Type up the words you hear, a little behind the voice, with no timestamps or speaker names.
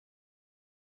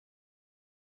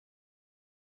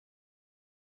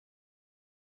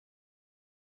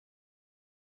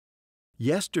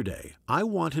Yesterday, I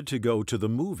wanted to go to the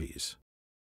movies.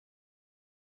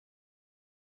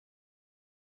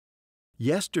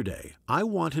 Yesterday, I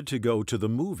wanted to go to the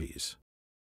movies.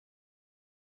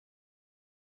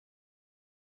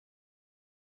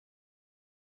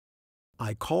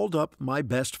 I called up my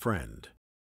best friend.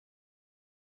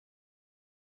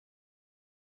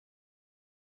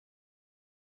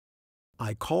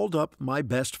 I called up my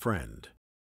best friend.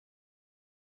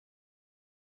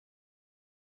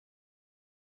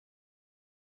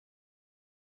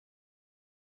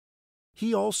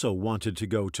 He also wanted to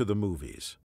go to the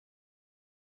movies.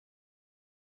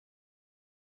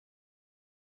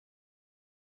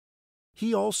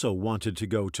 He also wanted to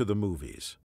go to the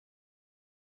movies.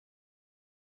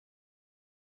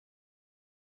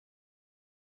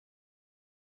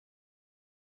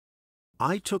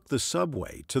 I took the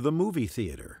subway to the movie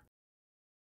theater.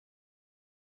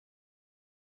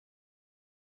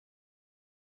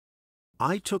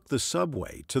 I took the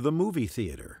subway to the movie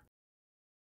theater.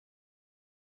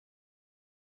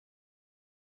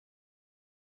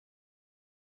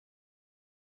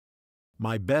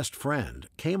 My best friend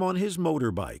came on his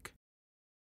motorbike.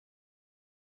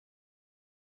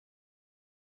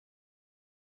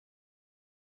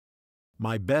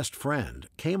 My best friend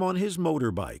came on his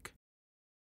motorbike.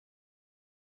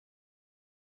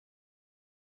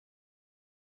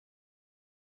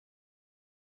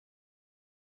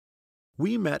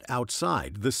 We met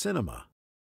outside the cinema.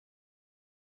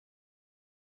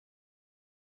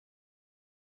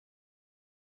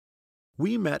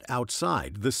 We met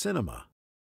outside the cinema.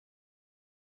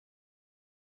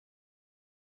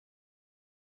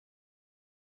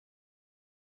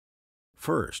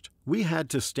 First, we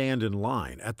had to stand in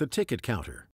line at the ticket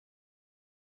counter.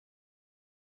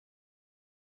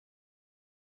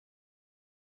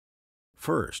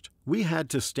 First, we had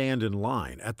to stand in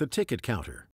line at the ticket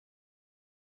counter.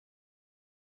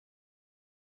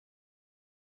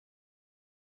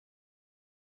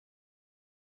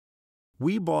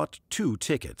 We bought 2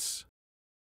 tickets.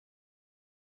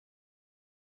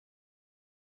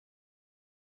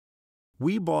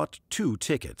 We bought 2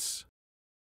 tickets.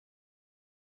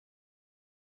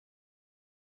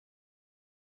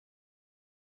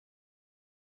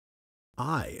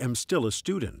 I am still a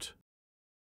student.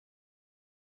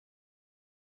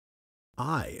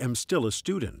 I am still a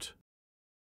student.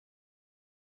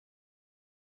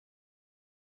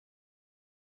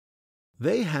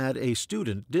 They had a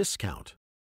student discount.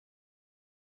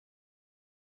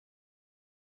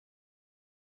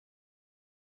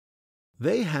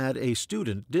 They had a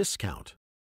student discount.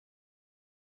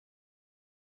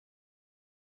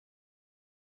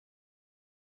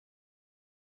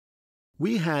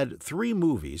 We had 3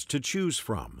 movies to choose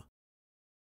from.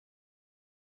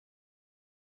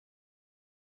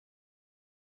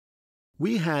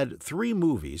 We had 3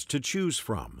 movies to choose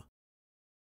from.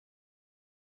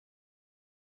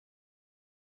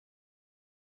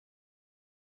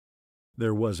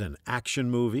 There was an action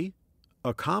movie,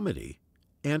 a comedy,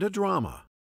 and a drama.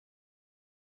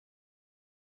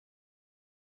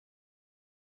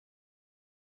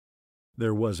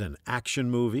 There was an action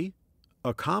movie,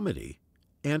 a comedy,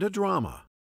 and a drama.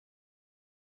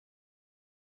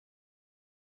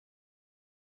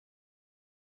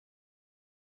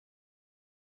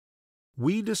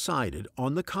 We decided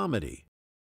on the comedy.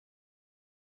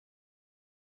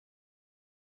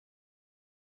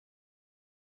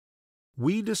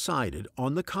 We decided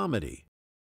on the comedy.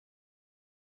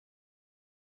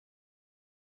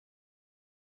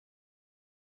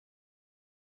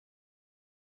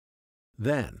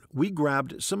 Then we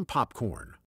grabbed some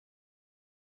popcorn.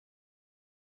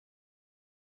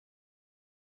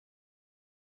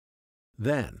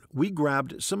 Then we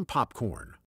grabbed some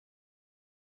popcorn.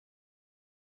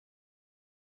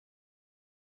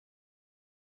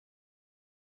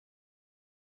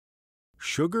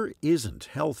 Sugar isn't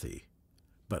healthy,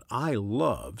 but I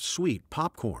love sweet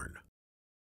popcorn.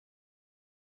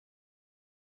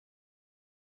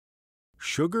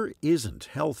 Sugar isn't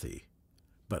healthy,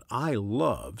 but I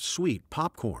love sweet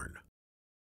popcorn.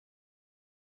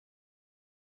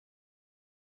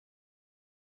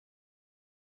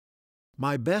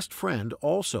 My best friend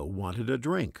also wanted a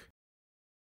drink.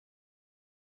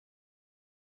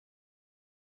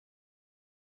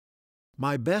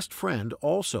 My best friend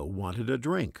also wanted a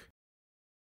drink.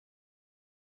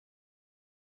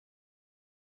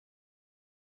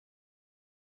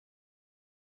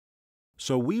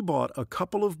 So we bought a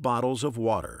couple of bottles of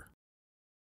water.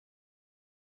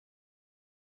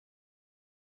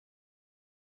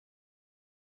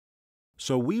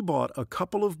 So we bought a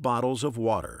couple of bottles of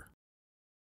water.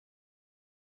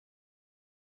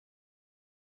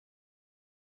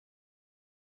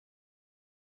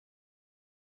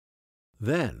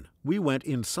 Then we went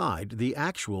inside the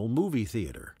actual movie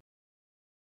theater.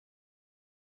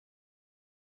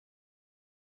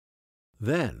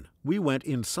 Then we went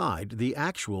inside the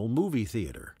actual movie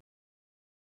theater.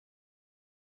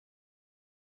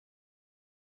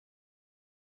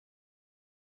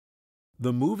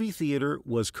 The movie theater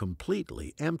was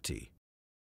completely empty.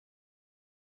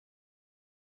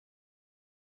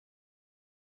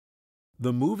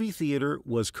 The movie theater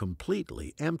was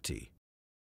completely empty.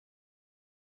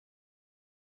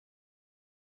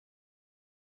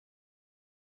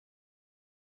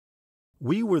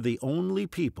 We were the only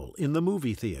people in the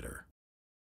movie theater.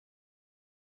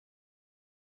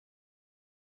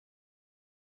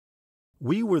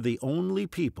 We were the only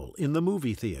people in the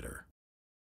movie theater.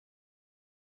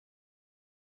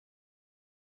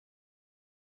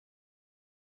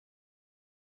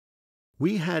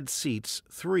 We had seats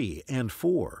 3 and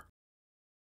 4.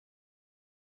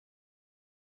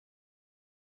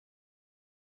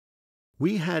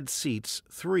 We had seats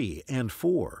 3 and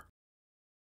 4.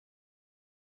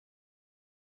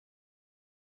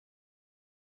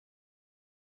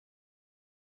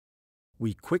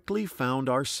 We quickly found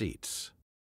our seats.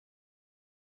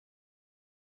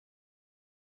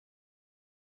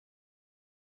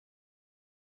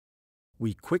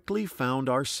 We quickly found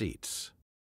our seats.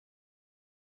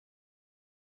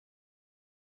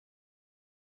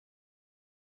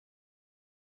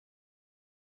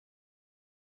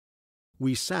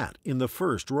 We sat in the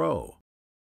first row.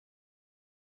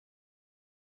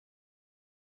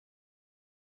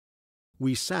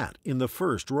 We sat in the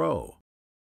first row.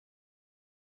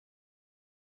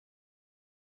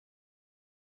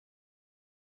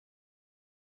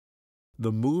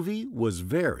 The movie was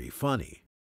very funny.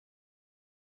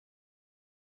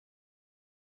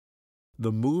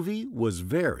 The movie was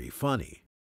very funny.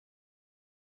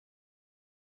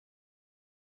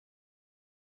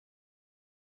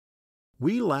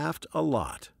 We laughed a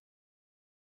lot.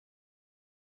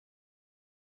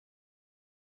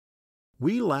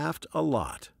 We laughed a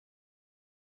lot.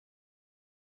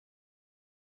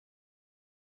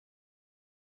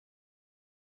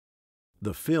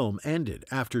 The film ended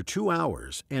after 2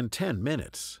 hours and 10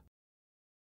 minutes.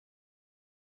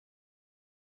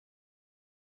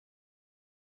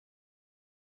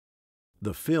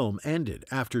 The film ended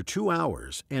after 2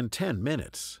 hours and 10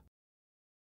 minutes.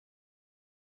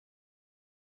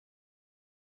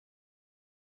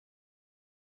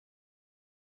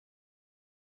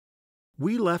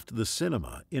 We left the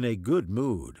cinema in a good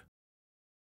mood.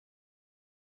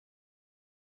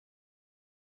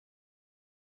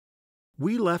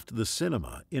 We left the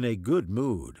cinema in a good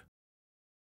mood.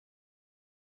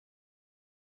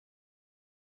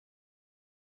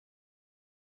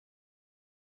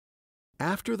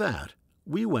 After that,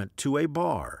 we went to a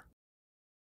bar.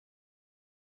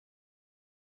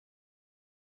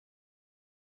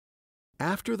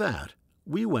 After that,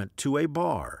 we went to a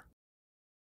bar.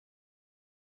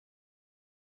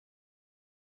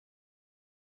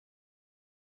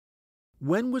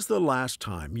 When was the last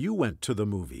time you went to the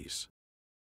movies?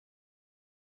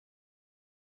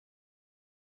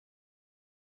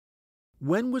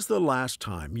 When was the last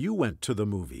time you went to the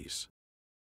movies?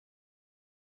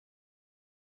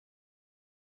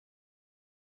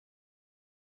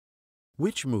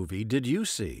 Which movie did you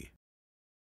see?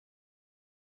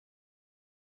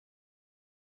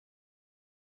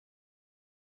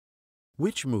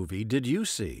 Which movie did you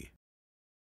see?